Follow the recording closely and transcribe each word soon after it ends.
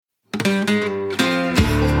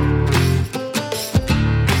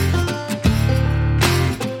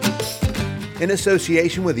In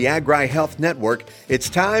association with the Agri Health Network,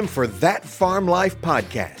 it's time for That Farm Life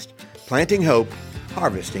podcast, planting hope,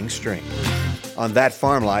 harvesting strength. On That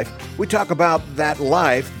Farm Life, we talk about that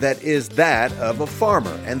life that is that of a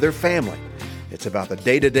farmer and their family. It's about the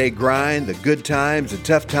day-to-day grind, the good times, the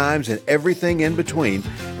tough times, and everything in between,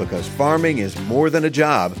 because farming is more than a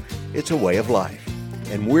job, it's a way of life.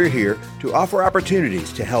 And we're here to offer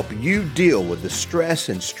opportunities to help you deal with the stress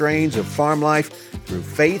and strains of farm life through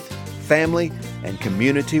faith, family, and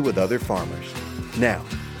community with other farmers. Now,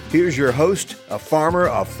 here's your host, a farmer,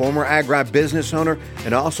 a former agribusiness owner,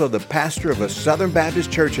 and also the pastor of a Southern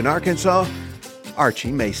Baptist church in Arkansas,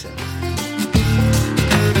 Archie Mason.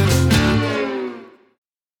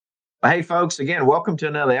 Hey, folks, again, welcome to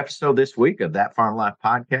another episode this week of That Farm Life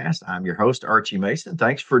podcast. I'm your host, Archie Mason.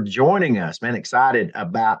 Thanks for joining us, man. Excited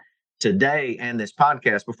about today and this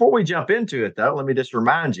podcast. Before we jump into it, though, let me just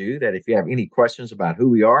remind you that if you have any questions about who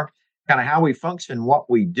we are, kind of how we function, what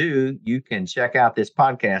we do, you can check out this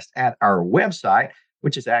podcast at our website,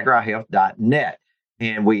 which is agrihealth.net.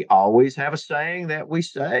 And we always have a saying that we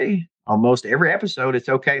say almost every episode, it's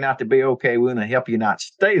okay not to be okay. We want to help you not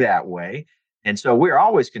stay that way. And so we're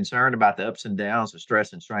always concerned about the ups and downs, the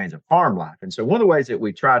stress and strains of farm life. And so one of the ways that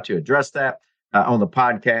we try to address that on the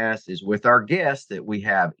podcast is with our guests that we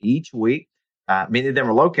have each week. Many of them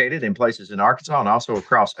are located in places in Arkansas and also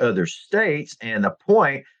across other states. And the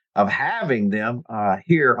point of having them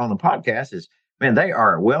here on the podcast is, man, they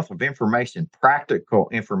are a wealth of information, practical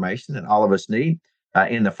information that all of us need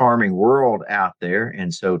in the farming world out there.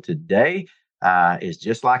 And so today, is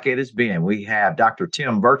just like it has been. We have Dr.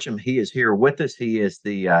 Tim Burcham. He is here with us. He is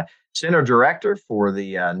the Center Director for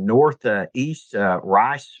the Northeast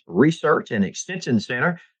Rice Research and Extension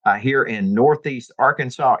Center here in Northeast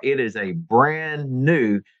Arkansas. It is a brand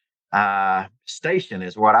new station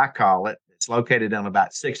is what I call it. It's located on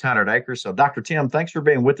about 600 acres. So Dr. Tim, thanks for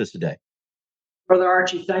being with us today. Brother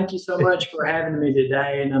Archie, thank you so much for having me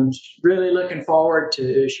today. And I'm really looking forward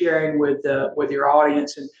to sharing with your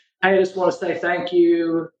audience. And I just want to say thank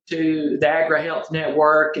you to the Agri Health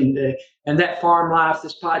Network and That Farm Life.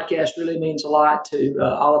 This podcast really means a lot to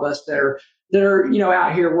all of us that are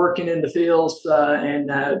out here working in the fields and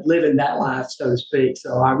living that life, so to speak.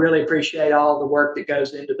 So I really appreciate all the work that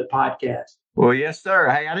goes into the podcast. Well, yes, sir.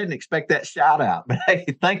 Hey, I didn't expect that shout out, but hey,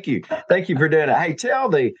 thank you. Thank you for doing it. Hey, tell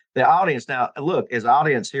the audience now, look, as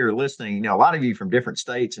audience here listening, a lot of you from different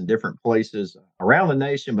states and different places around the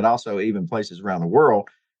nation, but also even places around the world.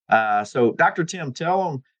 So Dr. Tim, tell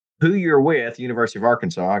them who you're with, University of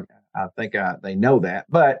Arkansas. I think they know that,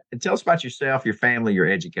 but tell us about yourself, your family, your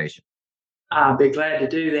education. I'll be glad to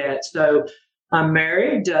do that. So I'm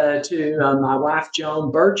married to my wife, Joan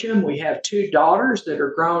Burcham. We have two daughters that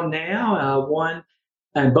are grown now, one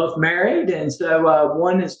and both married. And so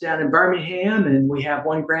one is down in Birmingham and we have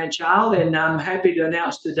one grandchild. And I'm happy to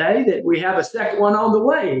announce today that we have a second one on the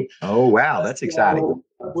way. Oh, wow. That's exciting.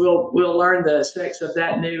 We'll learn the sex of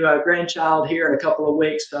that new grandchild here in a couple of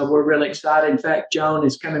weeks. So we're really excited. In fact, Joan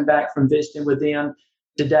is coming back from visiting with them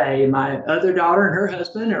today. My other daughter and her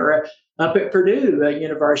husband are up at Purdue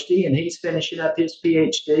University, and he's finishing up his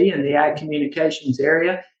PhD in the ag communications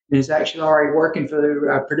area. And is actually already working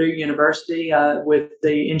for Purdue University with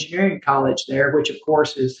the engineering college there, which of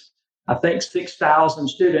course is, I think, 6,000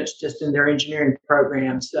 students just in their engineering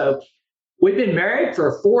program. So we've been married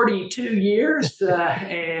for 42 years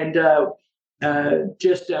and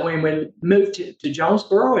when we moved to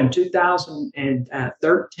Jonesboro in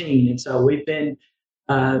 2013. And so we've been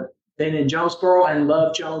in Jonesboro and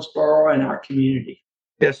love Jonesboro and our community.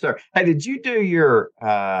 Yes, sir. Hey, did you do your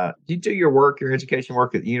your education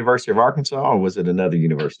work at the University of Arkansas, or was it another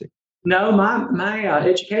university? No, my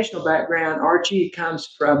educational background, Archie,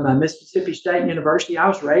 comes from Mississippi State University. I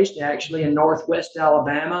was raised actually in Northwest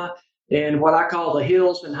Alabama in what I call the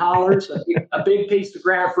hills and hollers. A big piece of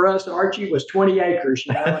ground for us, Archie, was 20 acres.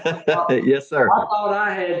 Yes, sir. I thought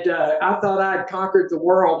I had conquered the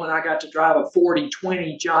world when I got to drive a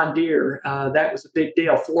 40/20 John Deere. That was a big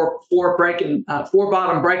deal. Four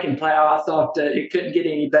bottom braking plow. I thought it couldn't get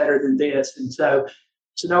any better than this. And so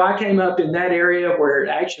no, I came up in that area where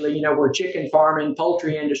actually, where chicken farming,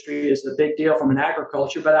 poultry industry is a big deal from an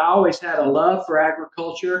agriculture. But I always had a love for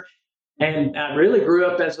agriculture. And I really grew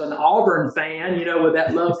up as an Auburn fan, with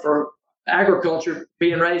that love for agriculture.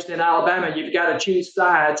 Being raised in Alabama, you've got to choose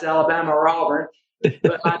sides, Alabama or Auburn.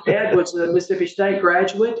 But my dad was a Mississippi State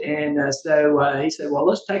graduate. And so he said, well,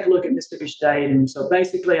 let's take a look at Mississippi State. And so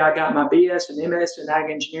basically I got my BS and MS in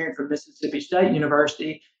ag engineering from Mississippi State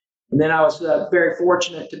University. And then I was very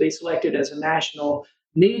fortunate to be selected as a National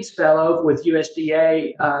Needs Fellow with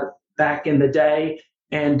USDA back in the day.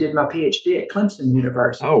 and did my PhD at Clemson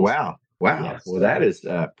University. Oh, wow. Wow. Yes. Well, that is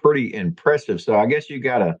pretty impressive. So I guess you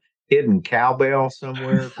got a hidden cowbell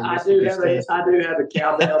somewhere from I do have a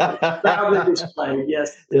cowbell that's proudly displayed.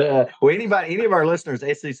 Yes. Yeah. Well, any of our listeners,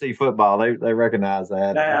 SEC football, they recognize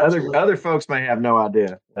that. Other folks may have no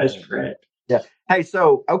idea. That's correct. Yeah. Hey,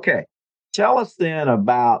 so okay, tell us then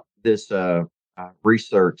about this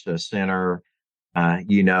research center.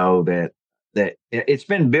 That it's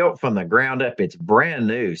been built from the ground up. It's brand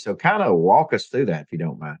new. So kind of walk us through that if you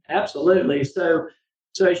don't mind. Absolutely. So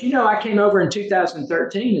as you know, I came over in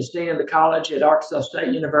 2013 as dean of the college at Arkansas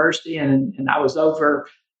State University, and I was over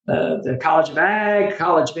the College of Ag,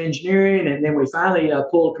 College of Engineering, and then we finally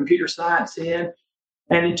pulled computer science in.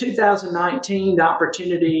 And in 2019, the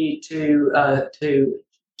opportunity to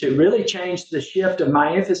really change the shift of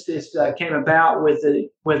my emphasis came about with the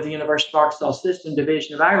University of Arkansas System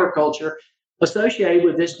Division of Agriculture, associated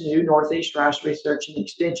with this new Northeast Rice Research and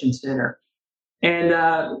Extension Center. And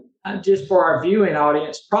just for our viewing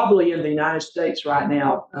audience, probably in the United States right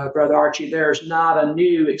now, Brother Archie, there's not a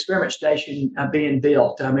new experiment station being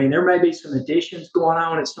built. I mean, there may be some additions going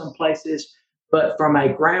on at some places, but from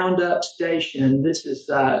a ground up station, this is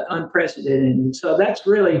unprecedented. And so that's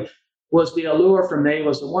really was the allure for me,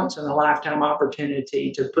 was a once in a lifetime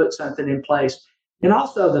opportunity to put something in place. And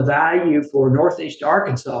also the value for Northeast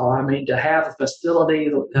Arkansas. I mean, to have a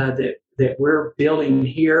facility that we're building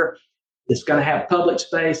here that's going to have public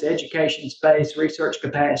space, education space, research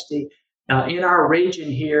capacity in our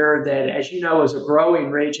region here that, as you know, is a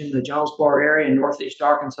growing region. The Jonesboro area in Northeast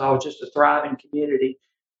Arkansas is just a thriving community.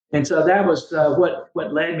 And so that was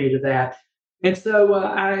what led me to that. And so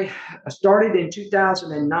I started in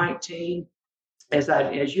 2019. As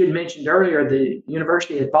you had mentioned earlier, the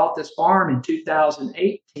university had bought this farm in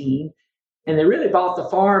 2018, and they really bought the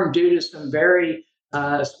farm due to some very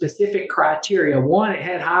specific criteria. One, it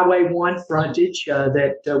had Highway 1 frontage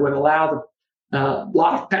that would allow a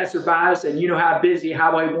lot of passerbys, and you know how busy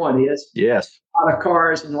Highway 1 is. Yes. A lot of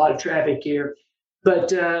cars and a lot of traffic here.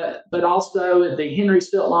 But also the Henry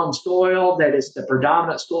silt loam soil, that is the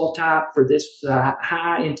predominant soil type for this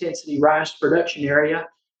high intensity rice production area,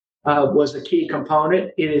 was a key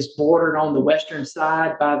component. It is bordered on the western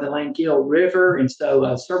side by the Langell River, and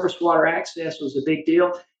so surface water access was a big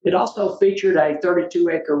deal. It also featured a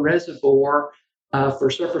 32-acre reservoir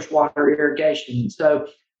for surface water irrigation. So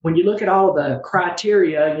when you look at all of the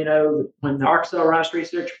criteria, you know, when the Arkansas Rice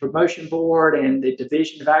Research Promotion Board and the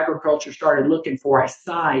Division of Agriculture started looking for a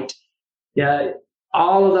site,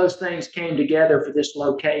 all of those things came together for this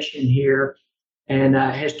location here. And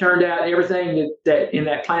has turned out everything that in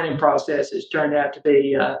that planning process has turned out to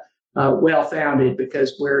be well-founded,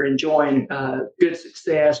 because we're enjoying good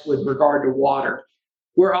success with regard to water.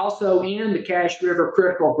 We're also in the Cache River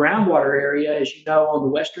critical groundwater area, as you know, on the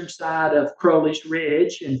western side of Crowley's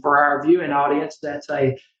Ridge. And for our viewing audience, that's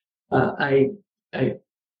a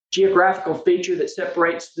geographical feature that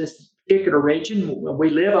separates this particular region. We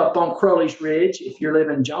live up on Crowley's Ridge, if you're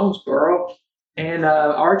living in Jonesboro. And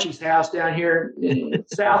Archie's house down here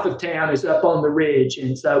south of town is up on the ridge.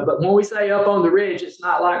 And so, but when we say up on the ridge, it's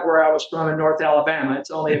not like where I was from in North Alabama.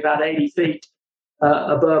 It's only about 80 feet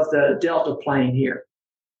above the Delta Plain here.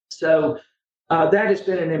 So that has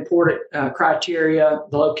been an important criteria.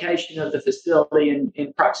 The location of the facility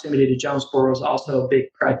in proximity to Jonesboro is also a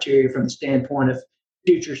big criteria from the standpoint of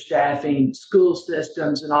future staffing, school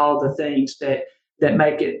systems, and all of the things that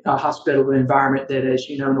make it a hospitable environment that, as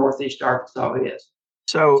you know, Northeast Arkansas is.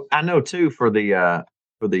 So I know too, for the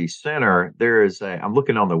center, there is I'm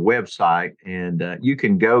looking on the website, and you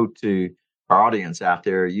can go to our audience out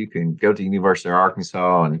there. You can go to University of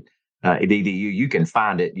Arkansas and at EDU. You can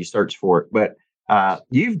find it. You search for it, but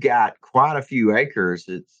you've got quite a few acres.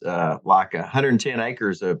 It's like 110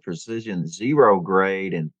 acres of precision zero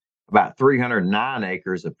grade and about 309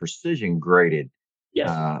 acres of precision graded. Yes.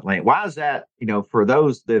 Land. Why is that, for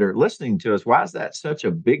those that are listening to us, why is that such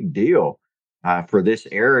a big deal for this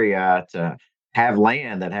area to have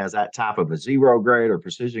land that has that type of a zero grade or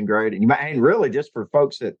precision grade? And really just for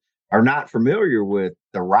folks that are not familiar with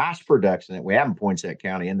the rice production that we have in Poinsett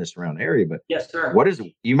County in the surrounding area, but yes, sir.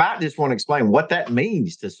 You might just want to explain what that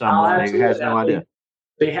means to someone who has no idea.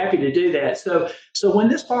 Be happy to do that. So when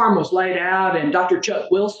this farm was laid out, and Dr.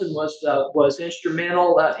 Chuck Wilson was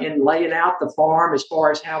instrumental in laying out the farm as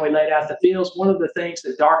far as how we laid out the fields, one of the things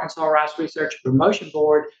that the Arkansas Rice Research Promotion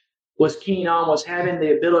Board was keen on was having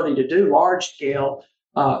the ability to do large scale,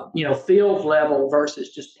 field level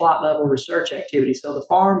versus just plot level research activity. So the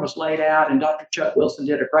farm was laid out, and Dr. Chuck Wilson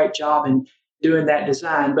did a great job in doing that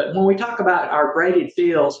design. But when we talk about our graded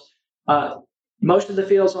fields, most of the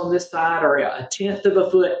fields on this side are a tenth of a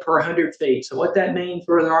foot per 100 feet. So what that means,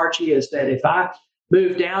 Brother Archie, is that if I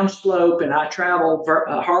move down slope and I travel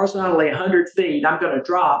horizontally 100 feet, I'm going to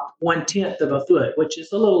drop 1/10 of a foot, which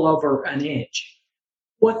is a little over an inch.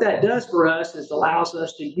 What that does for us is allows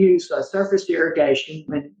us to use surface irrigation.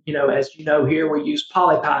 And, as you know, here we use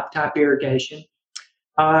polypipe type irrigation.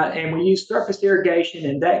 And we use surface irrigation,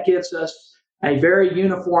 and that gives us a very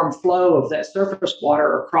uniform flow of that surface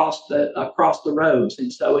water across the rows.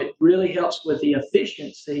 And so it really helps with the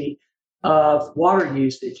efficiency of water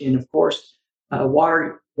usage. And of course,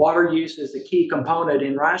 water use is a key component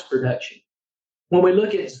in rice production. When we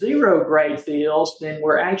look at zero grade fields, then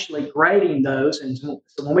we're actually grading those. And so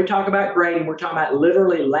when we talk about grading, we're talking about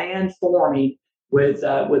literally land forming with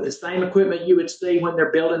the same equipment you would see when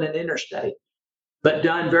they're building an interstate, but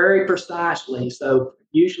done very precisely. So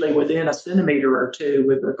usually within a centimeter or two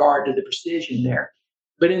with regard to the precision there.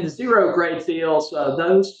 But in the zero grade fields,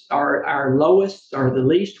 those are our lowest or the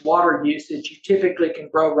least water usage. You typically can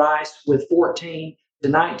grow rice with 14 to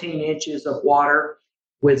 19 inches of water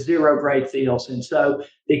with zero grade fields. And so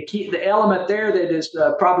the element there that is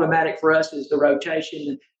problematic for us is the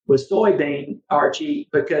rotation with soybean, Archie,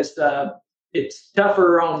 because it's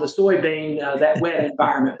tougher on the soybean, that wet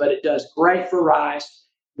environment, but it does great for rice.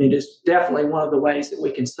 It is definitely one of the ways that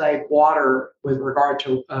we can save water with regard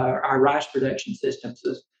to our rice production systems.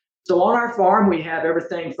 So on our farm, we have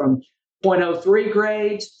everything from 0.03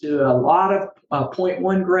 grades to a lot of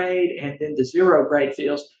 0.1 grade, and then the zero grade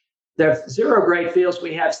fields. The zero grade fields,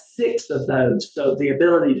 we have 6 of those. So the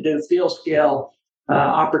ability to do field scale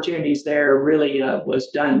opportunities there really was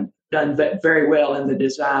done very well in the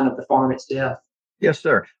design of the farm itself. Yes,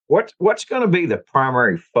 sir. What's going to be the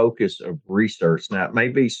primary focus of research? Now, it may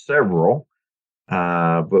be several,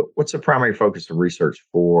 but what's the primary focus of research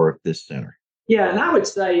for this center? Yeah, and I would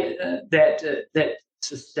say that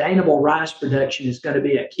sustainable rice production is going to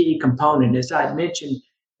be a key component. As I mentioned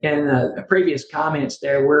in previous comments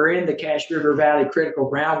there, we're in the Cache River Valley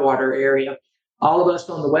critical groundwater area. All of us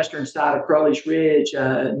on the western side of Crowley's Ridge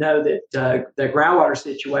know that the groundwater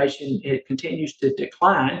situation, it continues to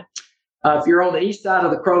decline. If you're on the east side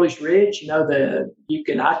of the Crowley's Ridge,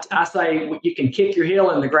 I say you can kick your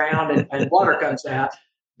heel in the ground and water comes out.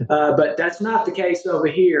 But that's not the case over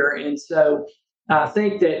here. And so I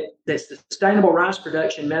think that the sustainable rice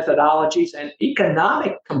production methodologies and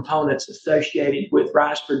economic components associated with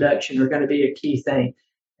rice production are going to be a key thing.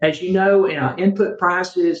 As you know, input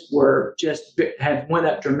prices have went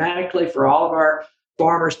up dramatically for all of our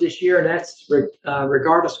farmers this year, and that's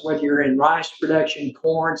regardless of whether you're in rice production,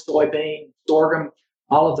 corn, soybean, sorghum,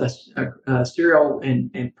 all of the cereal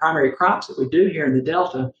and primary crops that we do here in the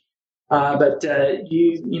Delta. But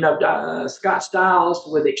Scott Stiles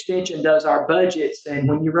with Extension does our budgets, and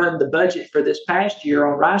when you run the budget for this past year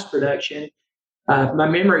on rice production, my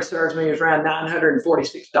memory serves me, it was around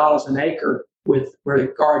 $946 an acre with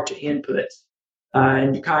regard to inputs.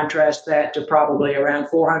 And you contrast that to probably around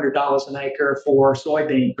 $400 an acre for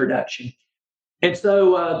soybean production. And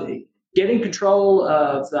so getting control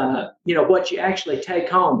of, what you actually take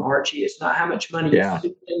home, Archie, it's not how much money you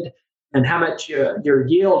spend and how much your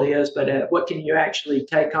yield is, but what can you actually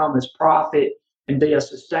take home as profit and be a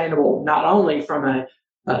sustainable, not only from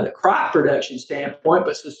a crop production standpoint,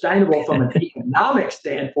 but sustainable from an economic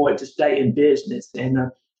standpoint to stay in business.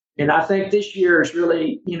 And I think this year is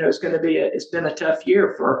really, it's been a tough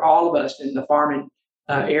year for all of us in the farming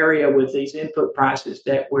area with these input prices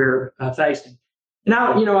that we're facing. And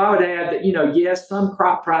I would add that, yes, some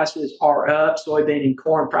crop prices are up. Soybean and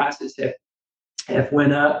corn prices have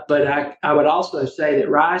went up, but I would also say that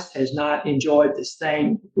rice has not enjoyed the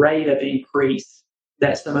same rate of increase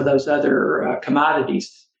that some of those other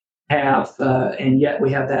commodities have, and yet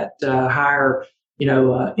we have that higher,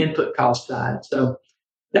 input cost side. So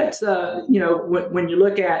that's, when you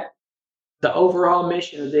look at the overall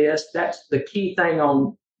mission of this, that's the key thing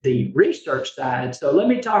on the research side. So let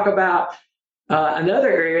me talk about another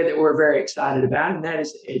area that we're very excited about, and that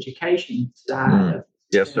is the education side.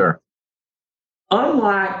 Yes, sir.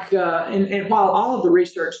 Unlike, and while all of the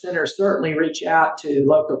research centers certainly reach out to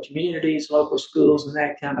local communities, local schools, and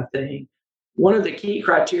that kind of thing, one of the key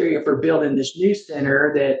criteria for building this new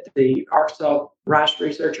center that the Arkansas Rice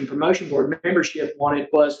Research and Promotion Board membership wanted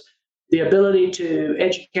was the ability to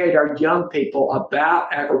educate our young people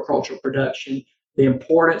about agricultural production, the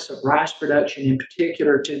importance of rice production in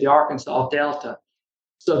particular to the Arkansas Delta.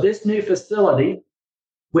 So this new facility,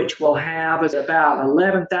 which will have is about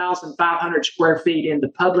 11,500 square feet in the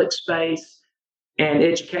public space and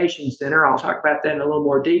education center. I'll talk about that in a little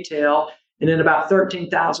more detail. and then about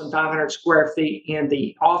 13,500 square feet in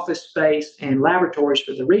the office space and laboratories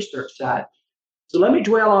for the research side. So let me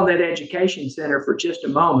dwell on that education center for just a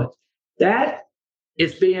moment. That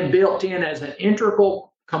is being built in as an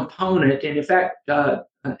integral component. And in fact,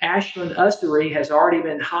 Ashland Ussery has already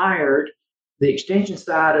been hired. The extension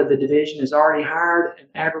side of the division has already hired an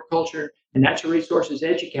agriculture and natural resources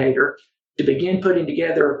educator to begin putting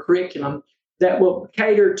together a curriculum that will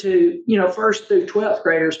cater to, first through 12th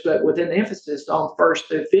graders, but with an emphasis on first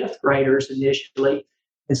through fifth graders initially.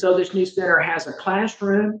 And so this new center has a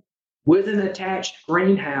classroom with an attached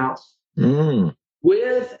greenhouse,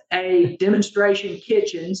 with a demonstration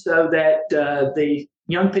kitchen so that the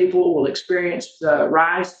young people will experience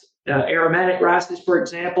rice, aromatic rices, for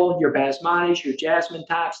example, your basmatis, your jasmine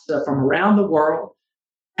types from around the world,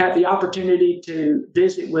 have the opportunity to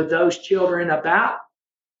visit with those children about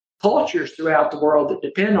cultures throughout the world that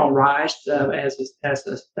depend on rice as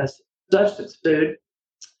a substance food,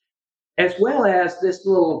 as well as this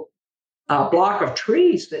little block of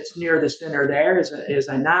trees that's near the center there is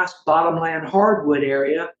a nice bottomland hardwood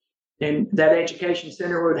area. And that education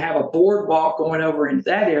center would have a boardwalk going over into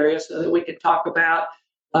that area so that we could talk about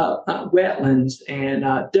wetlands and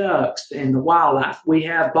ducks and the wildlife. We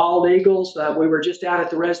have bald eagles. We were just out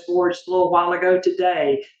at the reservoir just a little while ago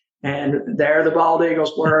today, and there the bald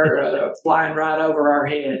eagles were flying right over our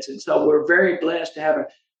heads. And so we're very blessed to have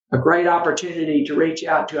a great opportunity to reach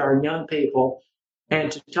out to our young people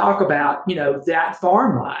and to talk about, that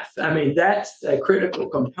farm life. I mean, that's a critical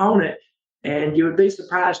component. And you would be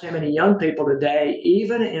surprised how many young people today,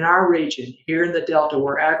 even in our region here in the Delta,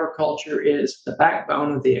 where agriculture is the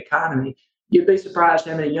backbone of the economy, you'd be surprised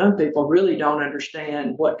how many young people really don't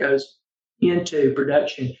understand what goes into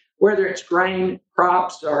production, whether it's grain,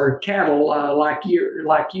 crops, or cattle, like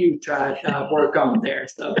you try to work on there.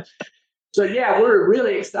 So yeah, we're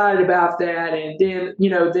really excited about that. And then,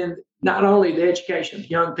 then not only the education of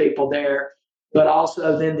young people there, but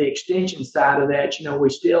also then the extension side of that. We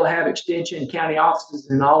still have extension county offices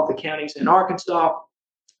in all the counties in Arkansas,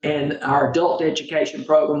 and our adult education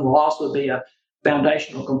program will also be a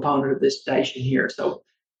foundational component of this station here. So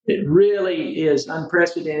it really is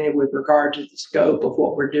unprecedented with regard to the scope of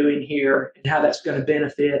what we're doing here and how that's going to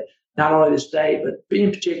benefit not only the state, but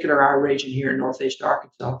in particular our region here in Northeast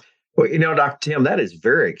Arkansas. Well, Dr. Tim, that is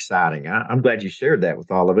very exciting. I'm glad you shared that with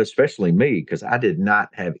all of us, especially me, because I did not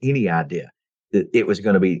have any idea that it was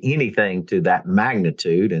going to be anything to that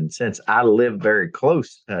magnitude. And since I live very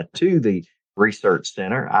close to the research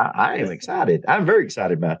center, I am excited. I'm very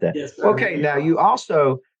excited about that. Yes, sir. Okay, now you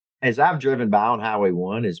also, as I've driven by on Highway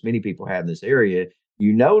 1, as many people have in this area,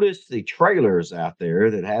 you notice the trailers out there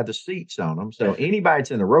that have the seats on them. So anybody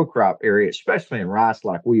that's in the row crop area, especially in rice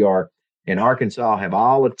like we are in Arkansas, have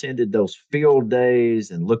all attended those field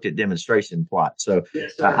days and looked at demonstration plots. So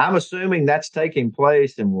yes, I'm assuming that's taking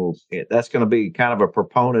place, and that's going to be kind of a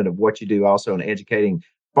proponent of what you do also in educating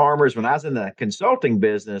farmers. When I was in the consulting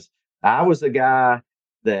business, I was the guy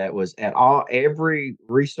that was at every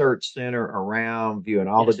research center around viewing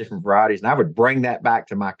all the different varieties. And I would bring that back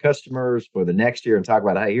to my customers for the next year and talk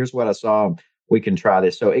about, hey, here's what I saw. We can try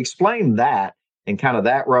this. So explain that and kind of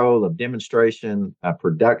that role of demonstration,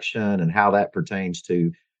 production, and how that pertains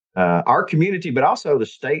to our community, but also the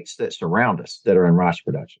states that surround us that are in rice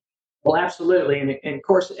production. Well, absolutely. And of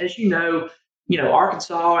course, as you know,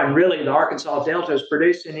 Arkansas and really the Arkansas Delta is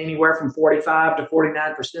producing anywhere from 45 to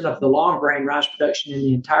 49% of the long grain rice production in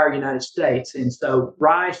the entire United States. And so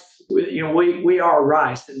rice, we are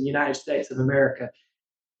rice in the United States of America.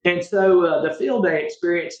 And so the field day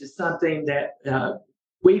experience is something that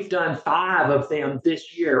we've done 5 of them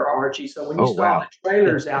this year, Archie. So when you saw the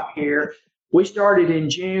trailers out here, we started in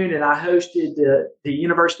June, and I hosted the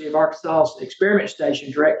University of Arkansas Experiment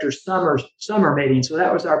Station Director's summer meeting. So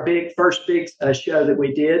that was our first big show that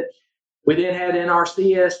we did. We then had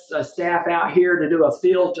NRCS staff out here to do a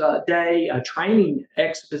field day, a training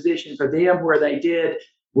exposition for them, where they did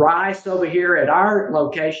rice over here at our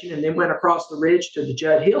location and then went across the ridge to the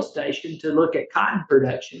Judd Hill Station to look at cotton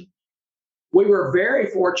production. We were very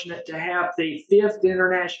fortunate to have the 5th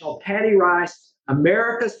International Paddy Rice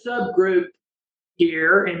America subgroup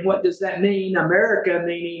here. And what does that mean? America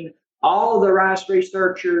meaning all of the rice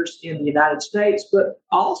researchers in the United States, but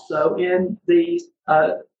also in the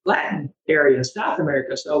Latin area, South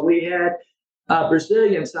America. So we had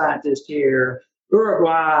Brazilian scientists here,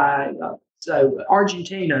 Uruguay, so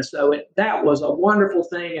Argentina. So that was a wonderful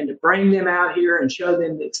thing. And to bring them out here and show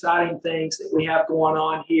them the exciting things that we have going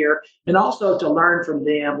on here, and also to learn from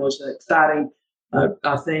them was an exciting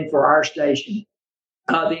thing for our station.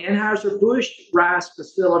 The Anheuser-Busch rice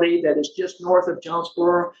facility that is just north of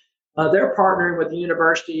Jonesboro They're partnering with the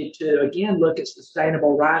university to, again, look at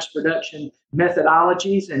sustainable rice production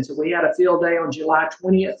methodologies. And so we had a field day on July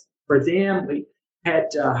 20th for them. We had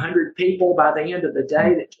 100 people by the end of the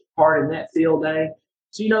day that took part in that field day.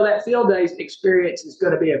 So, that field day experience is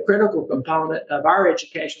going to be a critical component of our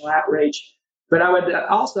educational outreach. But I would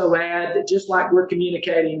also add that just like we're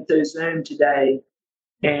communicating through Zoom today,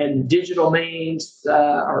 and digital means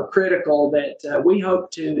are critical, that we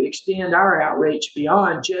hope to extend our outreach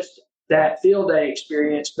beyond just that field day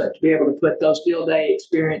experience, but to be able to put those field day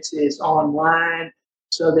experiences online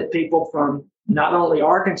so that people from not only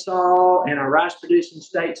Arkansas and our rice producing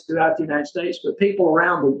states throughout the United States, but people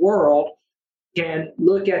around the world can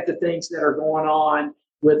look at the things that are going on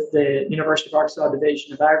with the University of Arkansas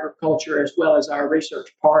Division of Agriculture, as well as our research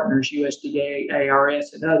partners, USDA,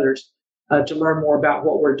 ARS, and others, to learn more about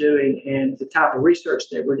what we're doing and the type of research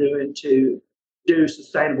that we're doing to do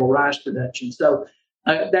sustainable rice production. So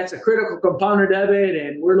that's a critical component of it,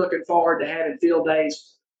 and we're looking forward to having field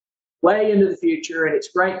days way into the future. And it's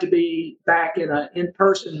great to be back in an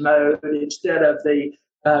in-person mode instead of the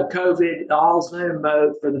COVID all Zoom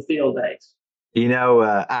mode for the field days.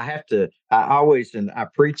 I always, and I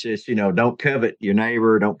preach this, don't covet your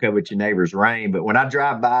neighbor, don't covet your neighbor's rain. But when I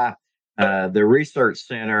drive by the research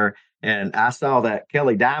center, and I saw that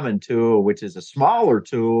Kelly Diamond tool, which is a smaller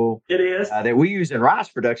tool. It is. That we use in rice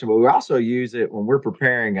production, but we also use it when we're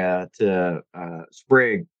preparing to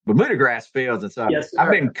sprig Bermuda grass fields. And so yes, I've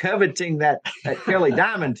been coveting that Kelly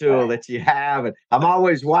Diamond tool that you have. And I'm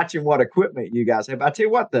always watching what equipment you guys have. I tell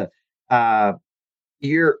you what, the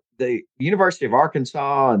University of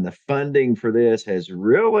Arkansas and the funding for this has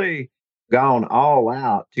really gone all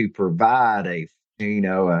out to provide a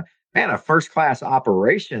first-class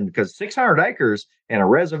operation, because 600 acres and a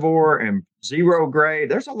reservoir and zero grade,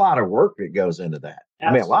 there's a lot of work that goes into that.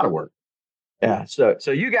 Absolutely. I mean, a lot of work. Yeah. So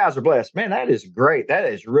you guys are blessed. Man, that is great. That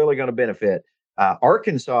is really going to benefit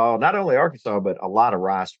Arkansas, not only Arkansas, but a lot of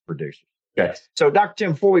rice producers. Okay. Yes. So Dr.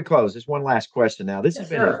 Tim, before we close, just one last question now. This has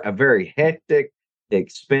been a very hectic,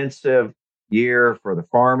 expensive year for the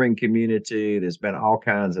farming community. There's been all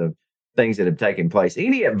kinds of things that have taken place.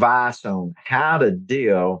 Any advice on how to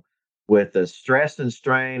deal with the stress and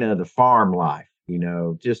strain of the farm life?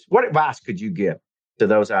 Just what advice could you give to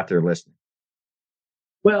those out there listening?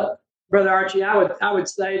 Well, Brother Archie, I would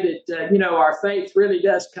say that our faith really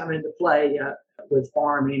does come into play with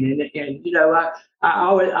farming, and I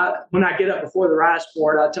always when I get up before the rice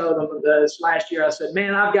board, I told them this last year. I said,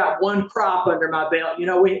 "Man, I've got one crop under my belt."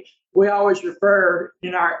 We always refer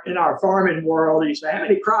in our farming world. You say, "How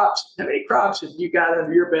many crops have you got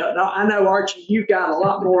under your belt?" Now, I know, Archie, you've got a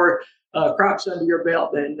lot more crops under your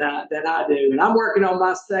belt than I do, and I'm working on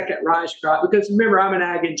my second rice crop, because remember, I'm an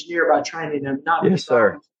ag engineer by training. I'm not. Yes,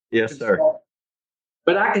 sir. Yes, sir.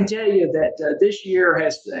 But I can tell you that this year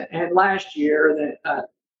and last year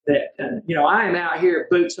that I am out here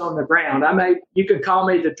boots on the ground. You could call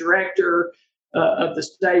me the director of the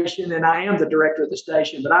station, and I am the director of the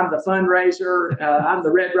station, but I'm the fundraiser. I'm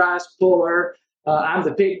the red rice puller. I'm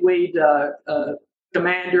the pigweed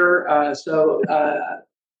commander. I'm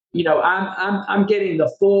getting the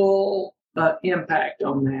full impact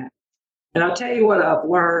on that. And I'll tell you what I've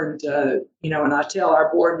learned, and I tell our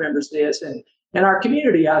board members this, and our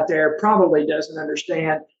community out there probably doesn't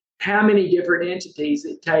understand how many different entities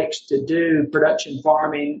it takes to do production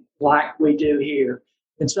farming like we do here.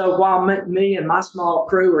 And so while me and my small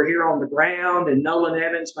crew are here on the ground, and Nolan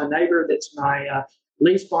Evans, my neighbor, that's my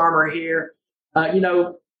lease farmer here,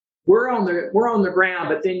 we're on the ground,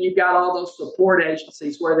 but then you've got all those support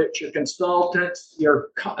agencies, whether it's your consultants,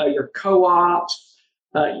 your co-ops,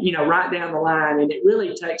 right down the line. And it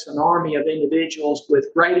really takes an army of individuals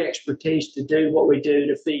with great expertise to do what we do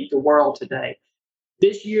to feed the world today.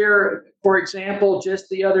 This year, for example, just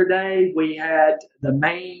the other day, we had the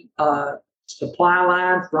main supply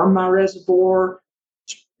line from my reservoir.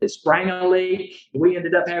 It sprang a leak. We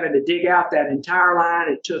ended up having to dig out that entire line.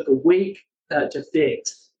 It took a week to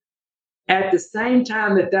fix. At the same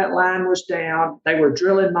time that line was down, they were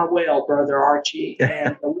drilling my well, Brother Archie,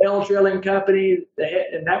 and the well drilling company,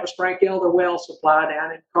 and that was Frank Elder Well Supply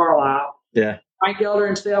down in Carlisle. Yeah. Frank Elder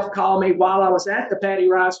himself called me while I was at the Patty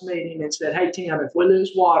Rice meeting and said, "Hey, Tim, if we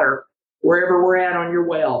lose water, wherever we're at on your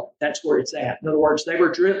well, that's where it's at." In other words, they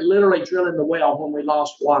were literally drilling the well when we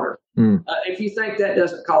lost water. If you think that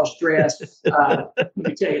doesn't cause stress, let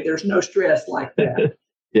me tell you, there's no stress like that.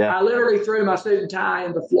 Yeah. I literally threw my suit and tie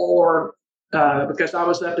in the floor because I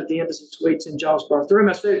was up at the Embassy Suites in Jonesboro. Threw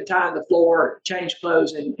my suit and tie in the floor, changed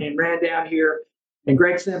clothes, and ran down here. And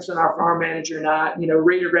Greg Simpson, our farm manager, and I,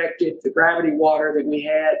 redirected the gravity water that we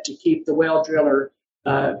had to keep the well driller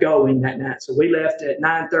going that night. So we left at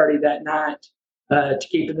 9:30 that night to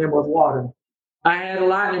keeping them with water. I had a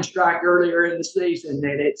lightning strike earlier in the season,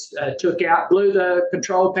 and it's blew the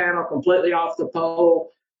control panel completely off the pole.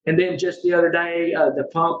 And then just the other day, the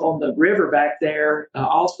pump on the river back there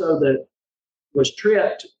was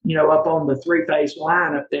tripped, up on the 3-phase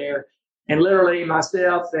line up there. And literally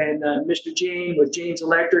myself and Mr. Gene with Gene's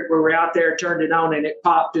Electric, we were out there, turned it on, and it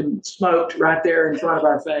popped and smoked right there in front of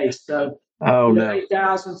our face. So, no.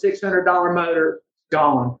 $8,600 motor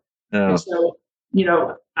gone. Oh. And so,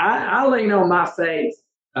 I lean on my faith,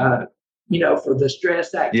 for the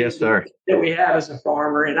stress activity that we have as a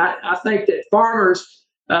farmer. And I think that farmers,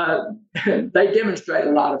 they demonstrate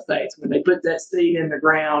a lot of faith when they put that seed in the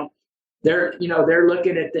ground. They're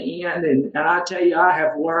looking at the end. And I tell you, I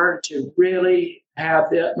have learned to really have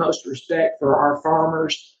the utmost respect for our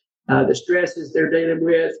farmers, the stresses they're dealing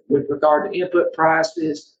with regard to input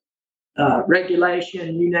prices,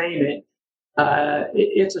 regulation, you name it.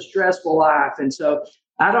 It's a stressful life. And so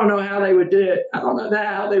I don't know how they would do it. I don't know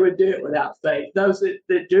how they would do it without faith. Those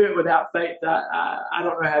that do it without faith, I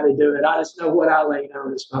don't know how they do it. I just know what I lean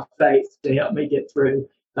on is my faith to help me get through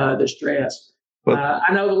the stress.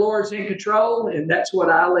 I know the Lord's in control, and that's what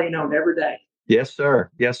I lean on every day. Yes,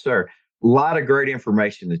 sir. Yes, sir. A lot of great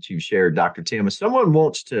information that you've shared, Dr. Tim. If someone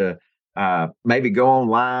wants to maybe go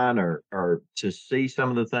online or to see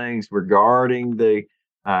some of the things regarding the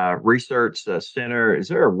Research Center, is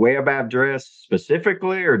there a web address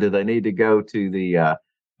specifically, or do they need to go to the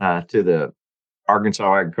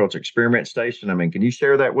Arkansas Agriculture Experiment Station? I mean, can you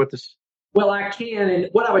share that with us? Well, I can. And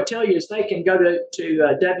what I would tell you is they can go to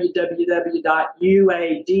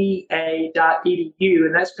www.uada.edu,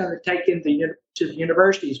 and that's going to take them to the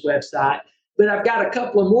university's website. But I've got a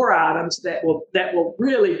couple of more items that will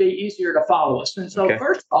really be easier to follow us. And so,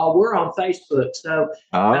 First of all, we're on Facebook. So,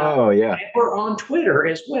 and we're on Twitter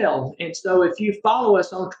as well. And so, if you follow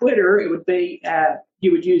us on Twitter, it would be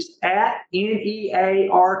you would use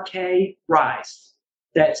 @NEARK Rice.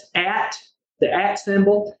 That's the @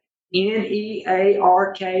 symbol.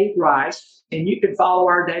 NEARK Rice, and you can follow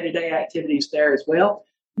our day-to-day activities there as well.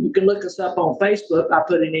 You can look us up on Facebook by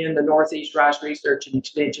putting in the Northeast Rice Research and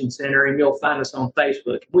Extension Center, and you'll find us on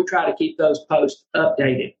Facebook. We try to keep those posts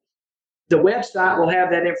updated. The website will have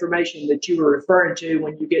that information that you were referring to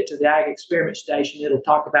when you get to the Ag Experiment Station. It'll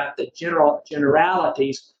talk about the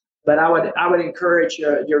generalities, but I would encourage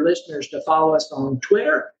your listeners to follow us on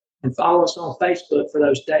Twitter and follow us on Facebook for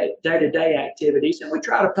those day-to-day activities. And we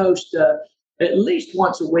try to post at least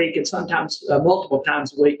once a week and sometimes multiple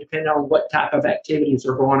times a week, depending on what type of activities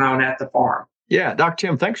are going on at the farm. Yeah, Dr.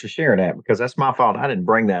 Tim, thanks for sharing that, because that's my fault. I didn't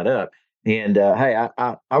bring that up. And hey,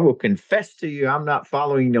 I will confess to you, I'm not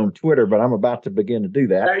following you on Twitter, but I'm about to begin to do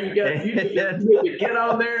that. There you go. You need to get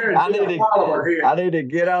on there and be a follower here. I need to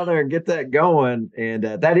get on there and get that going. And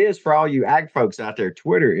that is for all you ag folks out there.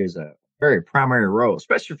 Twitter is a very primary role,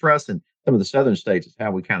 especially for us in some of the southern states, is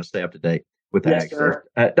how we kind of stay up to date with ag.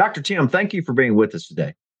 Dr. Tim, thank you for being with us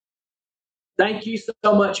today. Thank you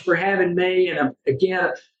so much for having me. And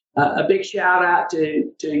again, a big shout out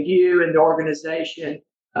to you and the organization.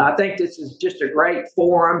 I think this is just a great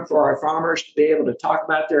forum for our farmers to be able to talk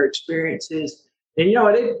about their experiences. And,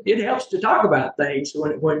 it helps to talk about things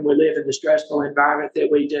when we live in the stressful environment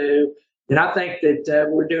that we do. And I think that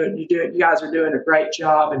you guys are doing a great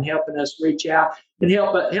job in helping us reach out and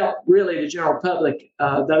help really the general public,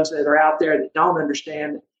 those that are out there that don't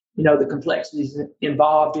understand, the complexities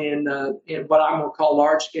involved in what I'm going to call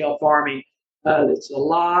large scale farming. There's a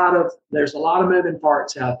lot of moving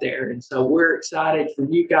parts out there. And so we're excited for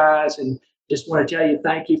you guys, and just want to tell you,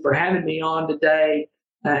 thank you for having me on today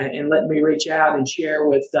and letting me reach out and share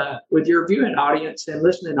with your viewing audience and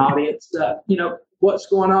listening audience, what's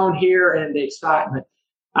going on here and the excitement.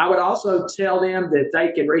 I would also tell them that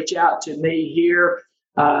they can reach out to me here,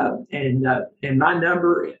 and my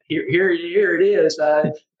number here it is,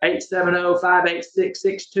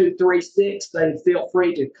 870-586-6236. They feel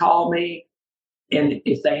free to call me, and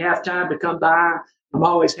if they have time to come by, I'm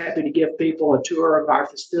always happy to give people a tour of our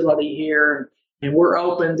facility here. And we're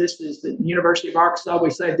open. This is the University of Arkansas.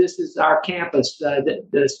 We say this is our campus.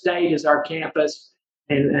 The state is our campus.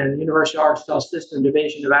 And University of Arkansas System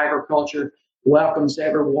Division of Agriculture welcomes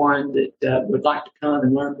everyone that would like to come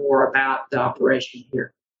and learn more about the operation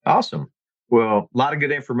here. Awesome. Well, a lot of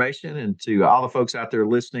good information. And to all the folks out there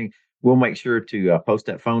listening, we'll make sure to post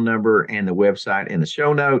that phone number and the website in the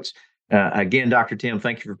show notes. Again, Dr. Tim,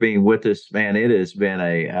 thank you for being with us, man. It has been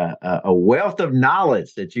a wealth of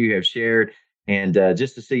knowledge that you have shared, and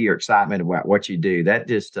just to see your excitement about what you do, that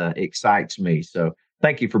just excites me. So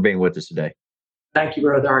thank you for being with us today. Thank you,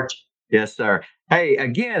 Brother Archie. Yes, sir. Hey,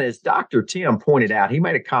 again, as Dr. Tim pointed out, he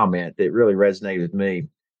made a comment that really resonated with me.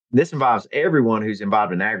 This involves everyone who's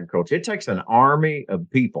involved in agriculture. It takes an army of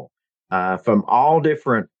people from all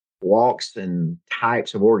different walks and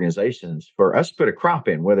types of organizations for us to put a crop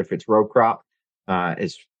in, whether if it's row crop,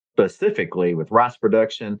 is specifically with rice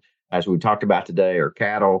production, as we talked about today, or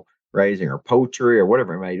cattle raising or poultry or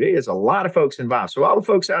whatever it may be. There's a lot of folks involved. So all the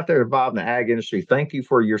folks out there involved in the ag industry, thank you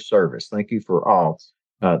for your service. Thank you for all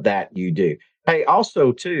that you do. Hey,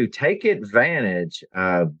 also too, take advantage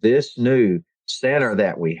of this new center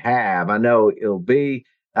that we have. I know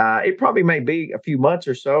it probably may be a few months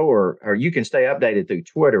or so, or you can stay updated through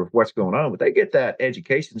Twitter with what's going on, but they get that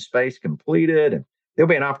education space completed and there'll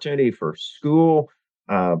be an opportunity for school.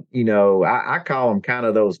 I call them kind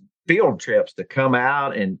of those field trips to come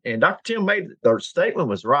out. And Dr. Tim made their statement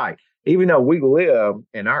was right. Even though we live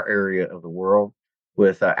in our area of the world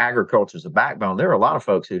with agriculture as a backbone, there are a lot of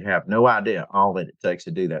folks who have no idea all that it takes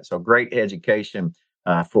to do that. So great education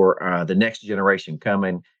for the next generation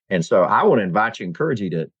coming. And so I want to encourage you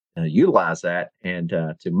to utilize that and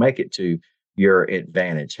to make it to your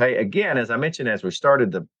advantage. Hey, again, as I mentioned, as we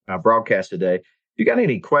started the broadcast today, if you got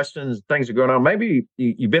any questions, things are going on, maybe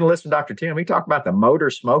you've been listening to Dr. Tim. He talked about the motor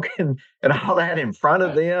smoking and all that in front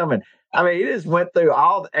of them. And I mean, he just went through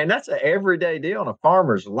and that's an everyday deal in a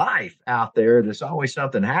farmer's life out there. There's always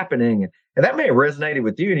something happening. And that may have resonated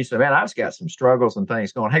with you. And you said, man, I've just got some struggles and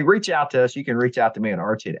things going. Hey, reach out to us. You can reach out to me at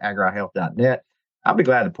archie@agrihealth.net. I'll be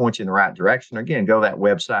glad to point you in the right direction. Again, go to that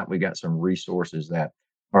website. We got some resources that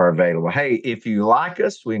are available. Hey, if you like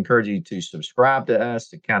us, we encourage you to subscribe to us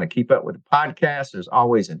to kind of keep up with the podcast. There's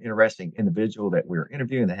always an interesting individual that we're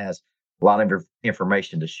interviewing that has a lot of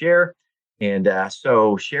information to share. And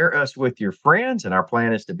so share us with your friends. And our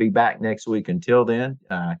plan is to be back next week. Until then,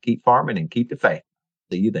 keep farming and keep the faith.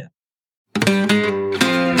 See you then.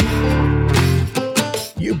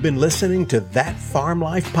 You've been listening to That Farm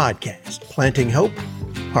Life Podcast, Planting Hope,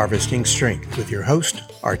 Harvesting Strength, with your host,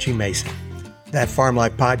 Archie Mason. That Farm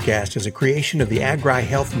Life Podcast is a creation of the Agri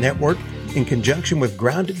Health Network in conjunction with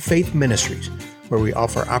Grounded Faith Ministries, where we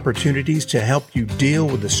offer opportunities to help you deal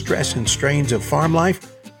with the stress and strains of farm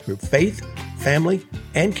life through faith, family,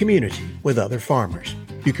 and community with other farmers.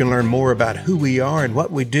 You can learn more about who we are and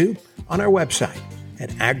what we do on our website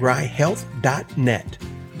at agrihealth.net.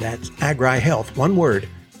 That's agrihealth, one word,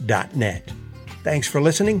 .net. Thanks for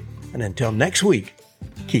listening, and until next week,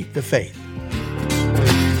 keep the faith.